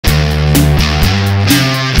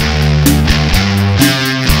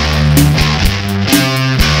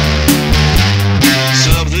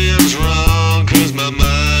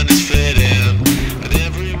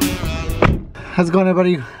How's it going,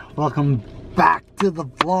 everybody? Welcome back to the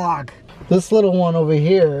vlog. This little one over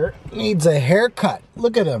here needs a haircut.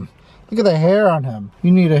 Look at him. Look at the hair on him. You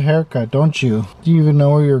need a haircut, don't you? Do you even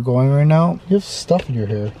know where you're going right now? You have stuff in your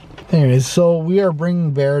hair. Anyways, so we are bringing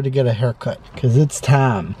Bear to get a haircut because it's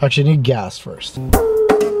time. Actually, I need gas first. Got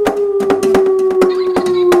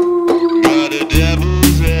a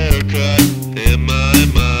devil's haircut in my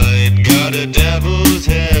mind. Got a devil's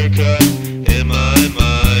haircut in my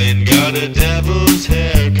mind. Got a devil's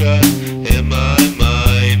haircut in my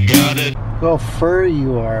mind. Got it. How furry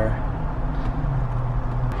you are.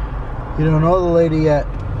 You don't know the lady yet.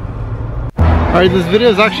 Alright, this video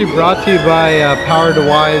is actually brought to you by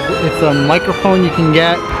PowerDeWise. It's a microphone you can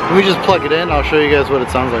get. Let me just plug it in. I'll show you guys what it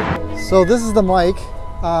sounds like. So this is the mic.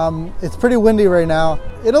 It's pretty windy right now.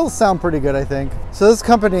 It'll sound pretty good, I think. So this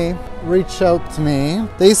company reached out to me.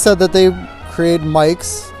 They said that they create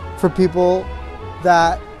mics for people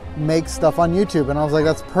that make stuff on YouTube, and I was like,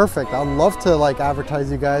 that's perfect. I'd love to like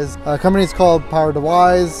advertise you guys. The company's called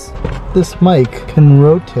PowerDeWise. This mic can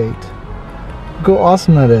rotate. Look how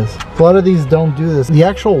awesome that is. A lot of these don't do this. The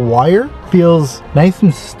actual wire feels nice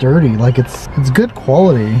and sturdy, like it's good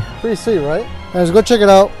quality. Pretty sweet, right? Anyways, go check it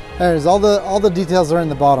out. Anyways, all the details are in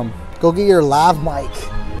the bottom. Go get your lav mic.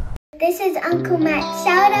 This is Uncle Matt's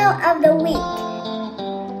shout out of the week.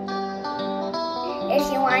 If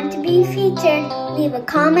you want to be featured, leave a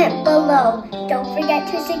comment below. Don't forget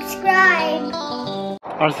to subscribe.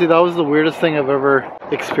 Honestly, that was the weirdest thing I've ever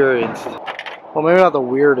experienced. Well, maybe not the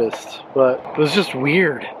weirdest, but it was just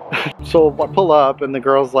weird. So I pull up and the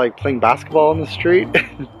girl's like playing basketball in the street.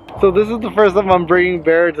 So this is the first time I'm bringing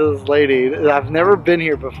Bear to this lady. I've never been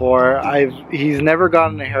here before. He's never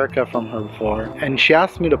gotten a haircut from her before. And she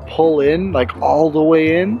asked me to pull in, like all the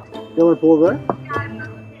way in. You want to pull there?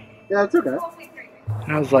 Yeah, it's okay.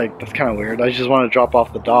 And I was like, that's kind of weird. I just want to drop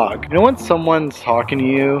off the dog. You know when someone's talking to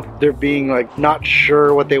you, they're being like not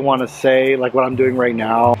sure what they want to say, like what I'm doing right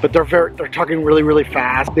now, but they're talking really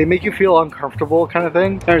fast. They make you feel uncomfortable, kind of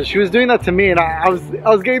thing. And she was doing that to me, and I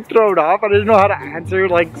was getting thrown off. I didn't know how to answer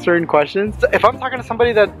like certain questions. So if I'm talking to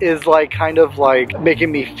somebody that is like kind of like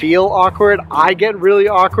making me feel awkward, I get really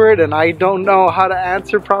awkward and I don't know how to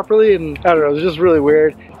answer properly, and I don't know, it was just really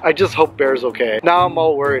weird. I just hope Bear's okay. Now I'm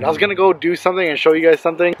all worried. I was gonna go do something and show you guys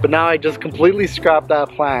something, but now I just completely scrapped that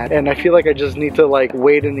plan. And I feel like I just need to like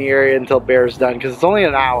wait in the area until Bear's done, because it's only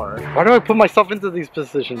an hour. Why do I put myself into these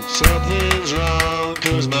positions? Something's wrong,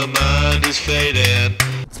 cause my mind is fading.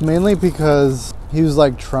 It's mainly because he was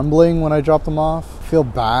like trembling when I dropped him off. Feel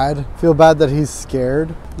bad that he's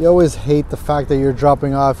scared. You always hate the fact that you're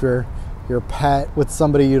dropping off your pet with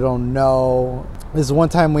somebody you don't know. This one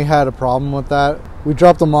time we had a problem with that. We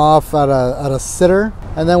dropped him off at a sitter,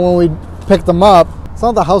 and then when we picked him up, it's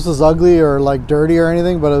not the house was ugly or like dirty or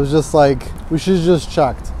anything, but it was just like, we should have just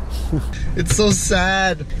checked. It's so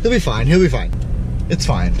sad. He'll be fine, he'll be fine. It's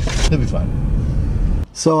fine, he'll be fine.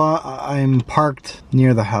 So I'm parked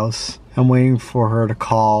near the house. I'm waiting for her to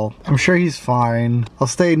call. I'm sure he's fine. I'll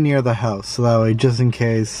stay near the house so that way, just in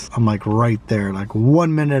case, I'm like right there, like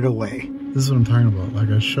 1 minute away. This is what I'm talking about. Like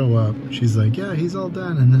I show up, she's like, yeah, he's all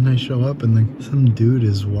done. And then I show up and like some dude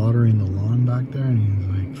is watering the lawn back there and he's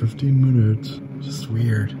like 15 minutes. Just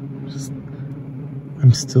weird.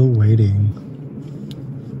 I'm still waiting.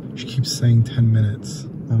 She keeps saying 10 minutes.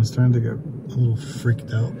 I'm starting to get a little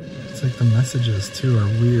freaked out. It's like the messages too are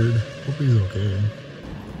weird. Hope he's okay.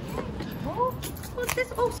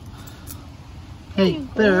 Hey,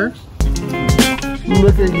 Bear.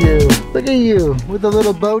 Look at you. Look at you with the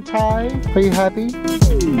little bow tie. Are you happy?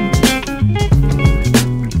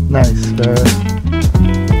 Nice, Bear.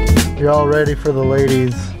 You're all ready for the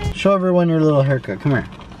ladies. Show everyone your little haircut. Come here.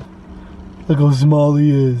 Look how small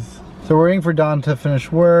he is. So we're waiting for Dawn to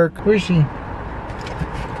finish work. Where is she?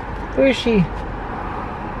 Where is she? Look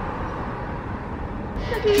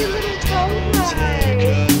at your little bow tie.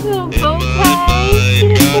 Little bow tie.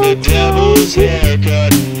 Got a devil's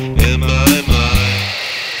haircut in my mind.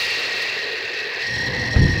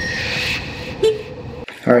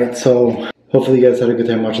 Alright, so hopefully you guys had a good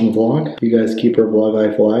time watching the vlog. You guys keep our vlog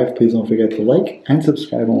life alive. Please don't forget to like and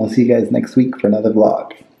subscribe, and we'll see you guys next week for another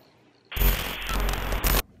vlog.